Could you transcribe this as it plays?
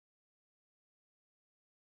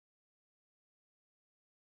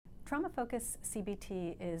Trauma-focused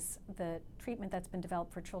CBT is the treatment that's been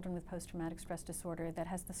developed for children with post-traumatic stress disorder that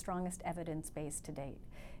has the strongest evidence base to date.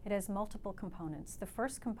 It has multiple components. The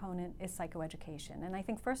first component is psychoeducation, and I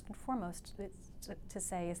think first and foremost to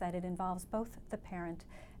say is that it involves both the parent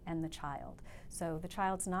and the child. So the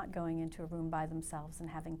child's not going into a room by themselves and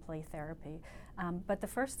having play therapy. But the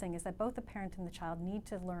first thing is that both the parent and the child need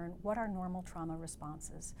to learn what are normal trauma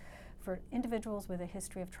responses. For individuals with a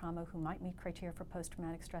history of trauma who might meet criteria for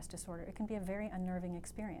post-traumatic stress disorder, it can be a very unnerving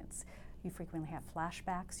experience. You frequently have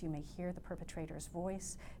flashbacks, you may hear the perpetrator's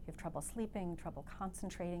voice, you have trouble sleeping, trouble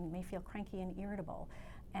concentrating, you may feel cranky and irritable.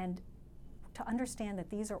 And to understand that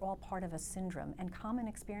these are all part of a syndrome and common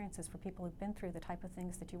experiences for people who've been through the type of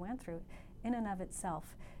things that you went through, in and of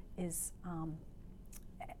itself is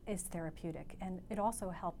therapeutic. And it also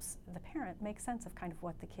helps the parent make sense of kind of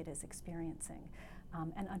what the kid is experiencing,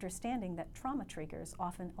 and understanding that trauma triggers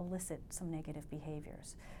often elicit some negative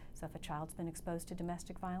behaviors. So if a child's been exposed to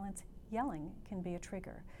domestic violence, yelling can be a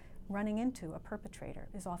trigger. Running into a perpetrator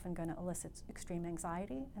is often going to elicit extreme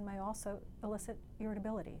anxiety and may also elicit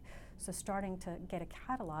irritability. So starting to get a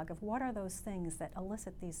catalog of what are those things that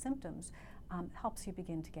elicit these symptoms helps you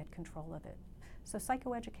begin to get control of it. So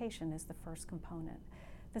psychoeducation is the first component.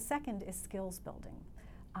 The second is skills building.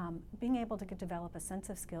 Being able to develop a sense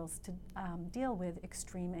of skills to deal with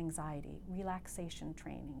extreme anxiety, relaxation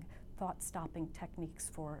training, thought-stopping techniques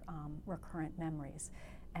for recurrent memories.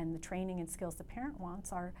 And the training and skills the parent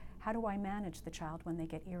wants are, how do I manage the child when they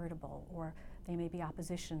get irritable, or they may be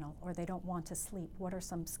oppositional, or they don't want to sleep? What are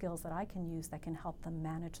some skills that I can use that can help them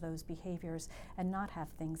manage those behaviors and not have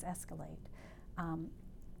things escalate?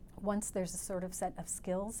 Once there's a sort of set of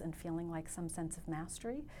skills and feeling like some sense of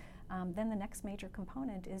mastery, then the next major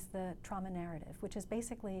component is the trauma narrative, which is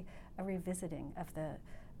basically a revisiting of the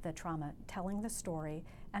trauma, telling the story,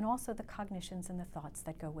 and also the cognitions and the thoughts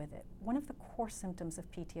that go with it. One of the core symptoms of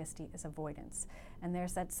PTSD is avoidance. And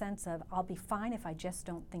there's that sense of, I'll be fine if I just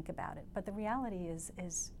don't think about it. But the reality is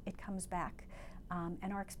it comes back,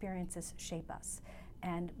 and our experiences shape us.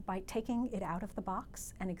 And by taking it out of the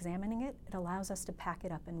box and examining it, it allows us to pack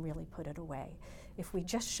it up and really put it away. If we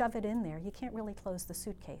just shove it in there, you can't really close the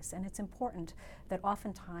suitcase. And it's important that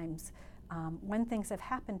oftentimes when things have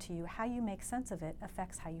happened to you, how you make sense of it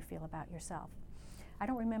affects how you feel about yourself. I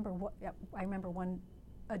remember one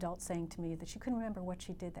adult saying to me that she couldn't remember what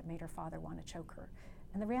she did that made her father want to choke her.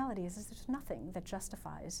 And the reality is there's nothing that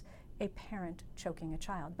justifies a parent choking a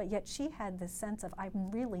child, but yet she had this sense of, I'm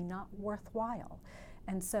really not worthwhile.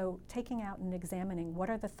 And so taking out and examining what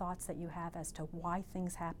are the thoughts that you have as to why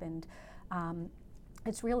things happened,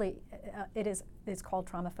 it's called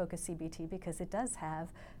trauma-focused CBT because it does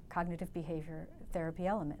have cognitive behavior therapy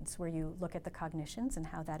elements where you look at the cognitions and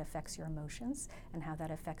how that affects your emotions and how that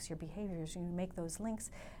affects your behaviors. You make those links,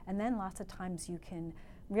 and then lots of times you can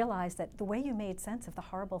realize that the way you made sense of the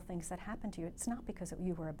horrible things that happened to you, it's not because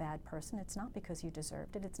you were a bad person, it's not because you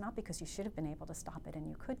deserved it, it's not because you should have been able to stop it and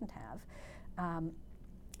you couldn't have,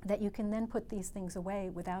 that you can then put these things away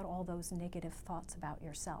without all those negative thoughts about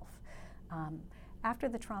yourself. After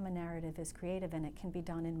the trauma narrative is creative, and it can be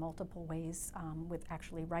done in multiple ways, with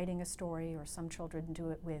actually writing a story, or some children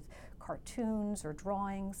do it with cartoons or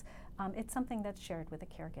drawings, it's something that's shared with a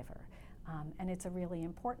caregiver. And it's a really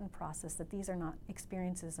important process that these are not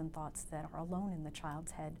experiences and thoughts that are alone in the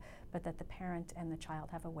child's head, but that the parent and the child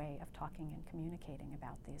have a way of talking and communicating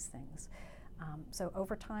about these things. So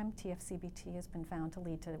over time, TF-CBT has been found to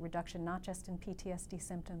lead to reduction not just in PTSD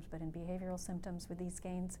symptoms, but in behavioral symptoms, with these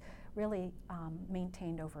gains really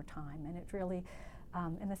maintained over time. And it really,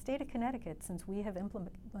 in the state of Connecticut, since we have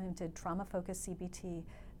implemented trauma-focused CBT,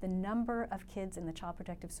 the number of kids in the Child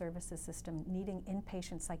Protective Services system needing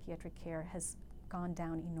inpatient psychiatric care has gone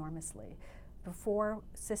down enormously. Before,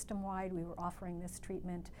 system-wide, we were offering this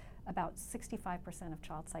treatment. About 65% of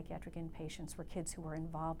child psychiatric inpatients were kids who were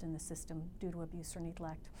involved in the system due to abuse or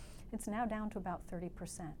neglect. It's now down to about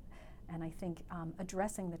 30%. And I think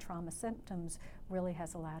addressing the trauma symptoms really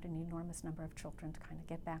has allowed an enormous number of children to kind of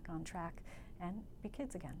get back on track and be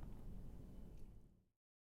kids again.